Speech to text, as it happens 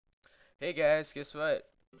Hey guys, guess what?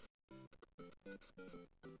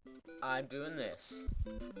 I'm doing this.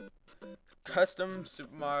 Custom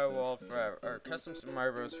Super Mario World Forever, or Custom Super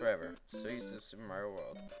Mario Bros. Forever. So used to Super Mario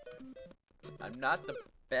World. I'm not the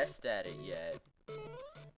best at it yet,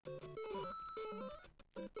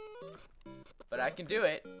 but I can do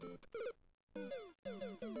it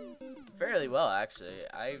fairly well, actually.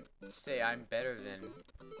 I say I'm better than,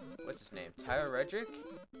 what's his name, Tyler Redrick?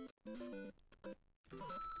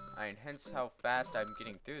 Hence how fast I'm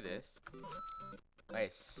getting through this.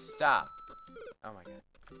 Wait, stop. Oh my god.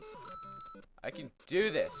 I can do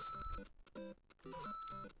this.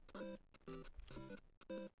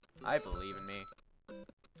 I believe in me.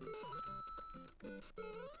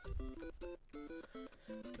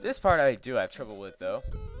 This part I do have trouble with, though.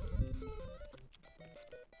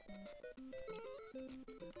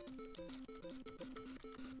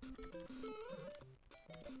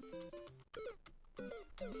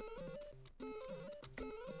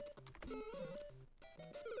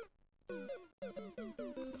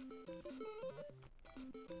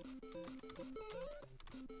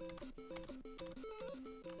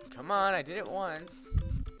 Come on, I did it once.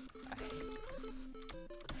 I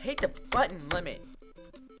hate the button limit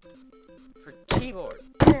for keyboard.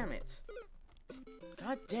 Damn it.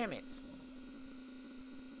 God damn it.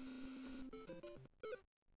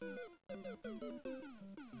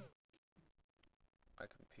 My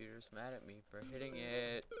computer's mad at me for hitting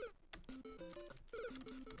it.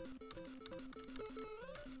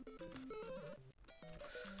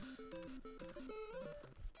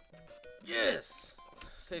 Yes!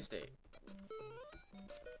 Save state.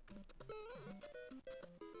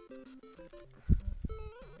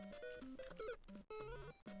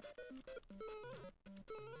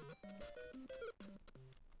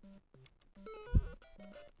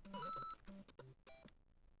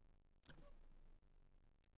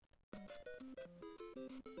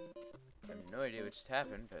 I have no idea what just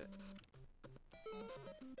happened, but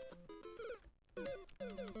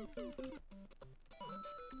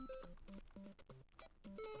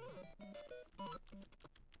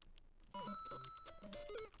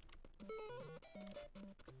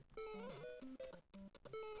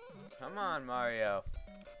come on, Mario.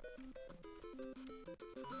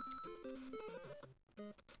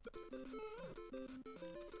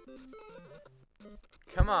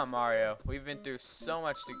 Come on, Mario. We've been through so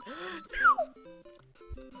much to... No!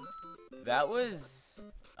 That was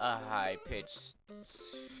a high-pitched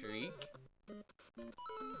shriek.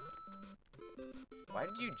 Why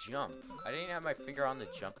did you jump? I didn't have my finger on the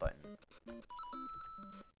jump button.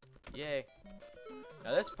 Yay.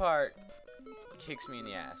 Now this part kicks me in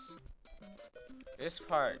the ass. This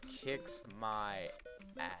part kicks my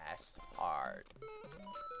ass hard.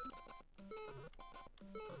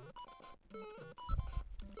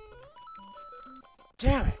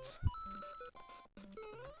 Damn it!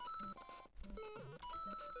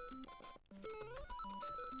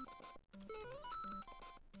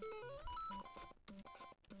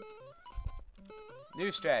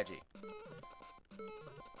 New strategy.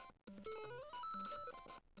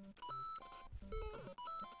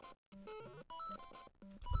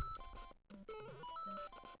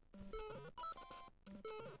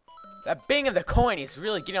 That bing of the coin is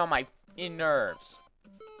really getting on my nerves.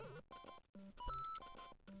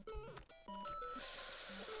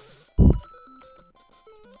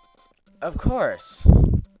 Of course.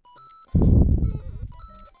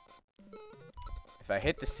 If I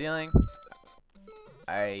hit the ceiling,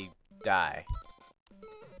 I die.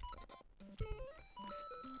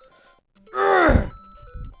 Urgh!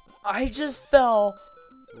 I just fell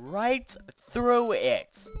right through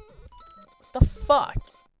it. What the fuck?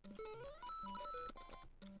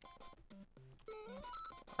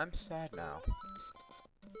 I'm sad now.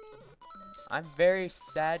 I'm very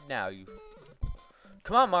sad now, you...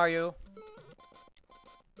 Come on, Mario.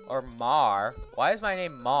 Or Mar. Why is my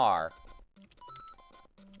name Mar?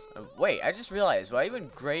 Wait, I just realized, why even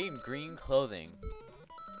gray and green clothing?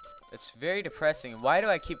 It's very depressing. Why do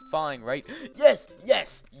I keep falling right? Yes!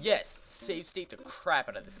 Yes! Yes! Save state the crap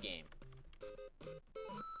out of this game.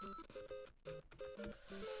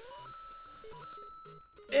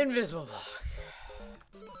 Invisible block.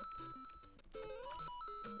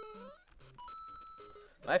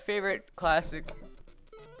 My favorite classic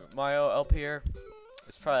Mario LPer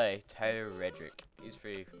is probably Tyler Redrick. He's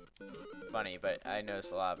pretty funny, but I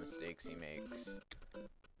notice a lot of mistakes he makes.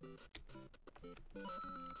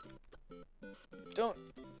 Don't.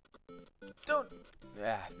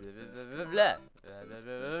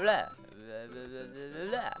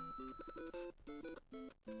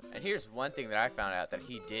 And here's one thing that I found out that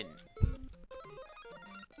he didn't.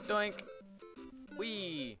 Doink.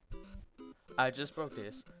 Wee. I just broke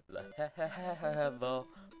this level.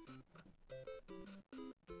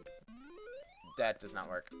 That does not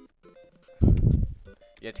work.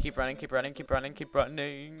 You have to keep running, keep running, keep running, keep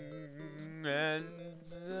running, and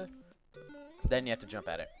then you have to jump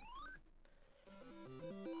at it.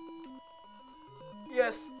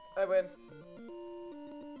 Yes, I win.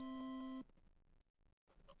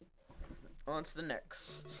 On to the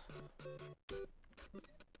next.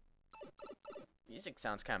 Music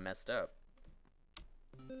sounds kind of messed up.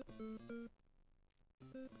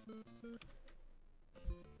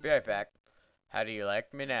 Be right back. How do you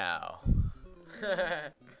like me now?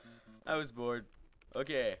 I was bored.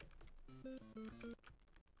 Okay.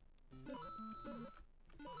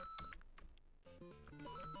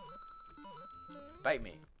 Bite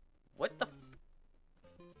me. What the?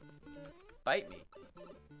 Bite me.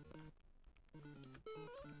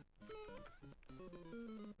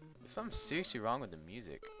 There's something seriously wrong with the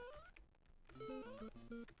music.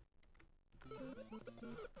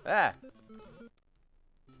 Ah!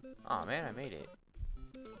 Aw, man, I made it.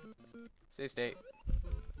 Save state.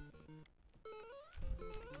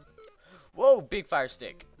 Whoa, big fire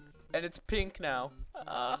stick. And it's pink now.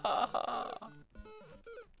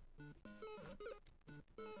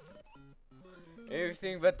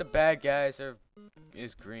 Everything but the bad guys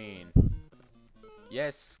is green.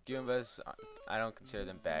 Yes, Goombas, I don't consider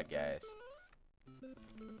them bad guys.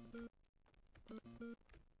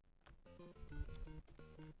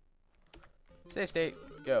 Save state,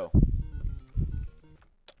 go.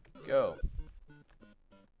 Go.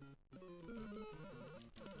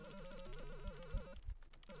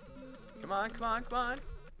 Come on, come on, come on.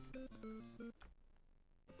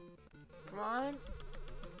 Come on.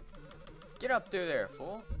 Get up through there,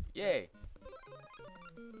 fool. Yay.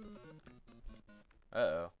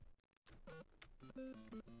 Uh-oh.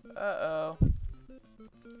 Uh-oh.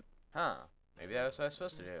 Huh. Maybe that was what I was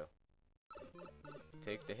supposed to do.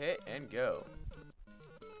 Take the hit and go.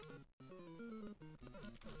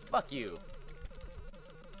 Fuck you.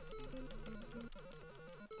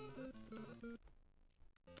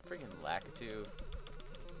 Freaking Lakitu.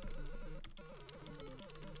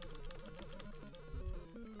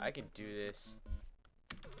 I can do this.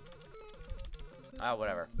 Ah,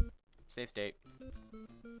 whatever. Save state.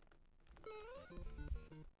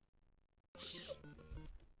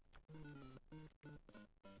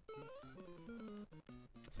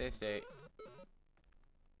 Save state.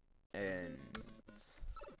 And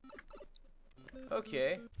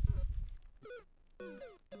okay.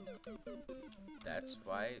 That's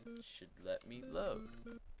why it should let me load.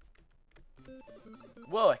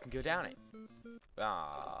 Whoa, I can go down it.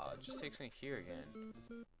 Ah, it just takes me here again.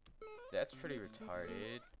 That's pretty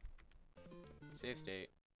retarded. Save state.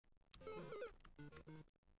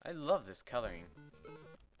 I love this coloring.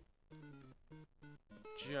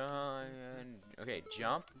 Okay,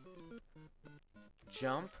 jump.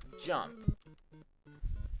 Jump, jump.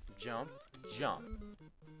 Jump, jump.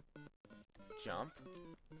 Jump.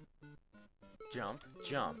 Jump,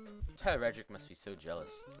 jump. Tyler Redrick must be so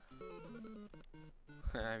jealous.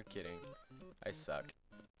 I'm kidding. I suck.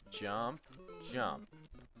 Jump, jump.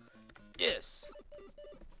 Yes!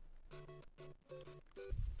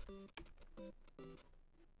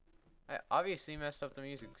 I obviously messed up the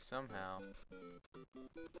music somehow.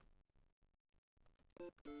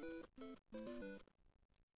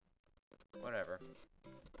 Whatever.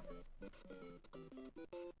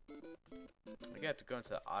 I got to go into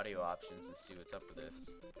the audio options and see what's up with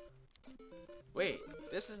this. Wait,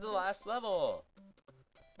 this is the last level!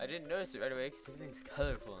 I didn't notice it right away because everything's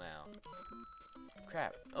colorful now.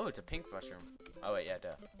 Crap. Oh, it's a pink mushroom. Oh wait, yeah,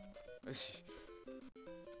 duh.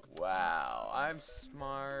 Wow, I'm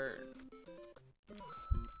smart.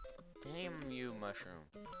 Damn you, mushroom.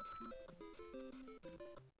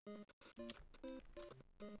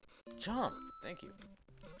 Jump! Thank you.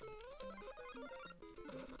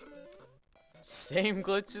 Same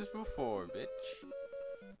glitch as before, bitch.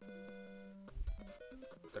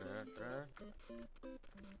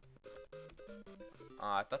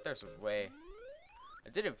 Ah, I thought there was a way. I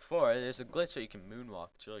did it before. There's a glitch that you can moonwalk.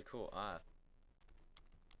 It's really cool. Ah.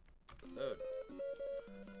 Load.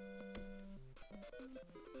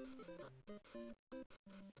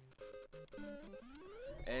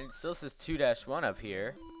 And it still says 2-1 up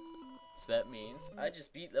here. So that means I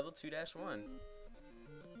just beat level 2-1.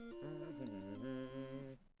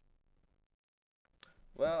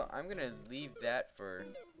 Well, I'm gonna leave that for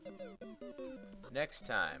next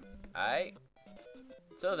time. Alright?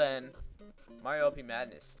 So then, Mario LP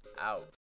Madness out.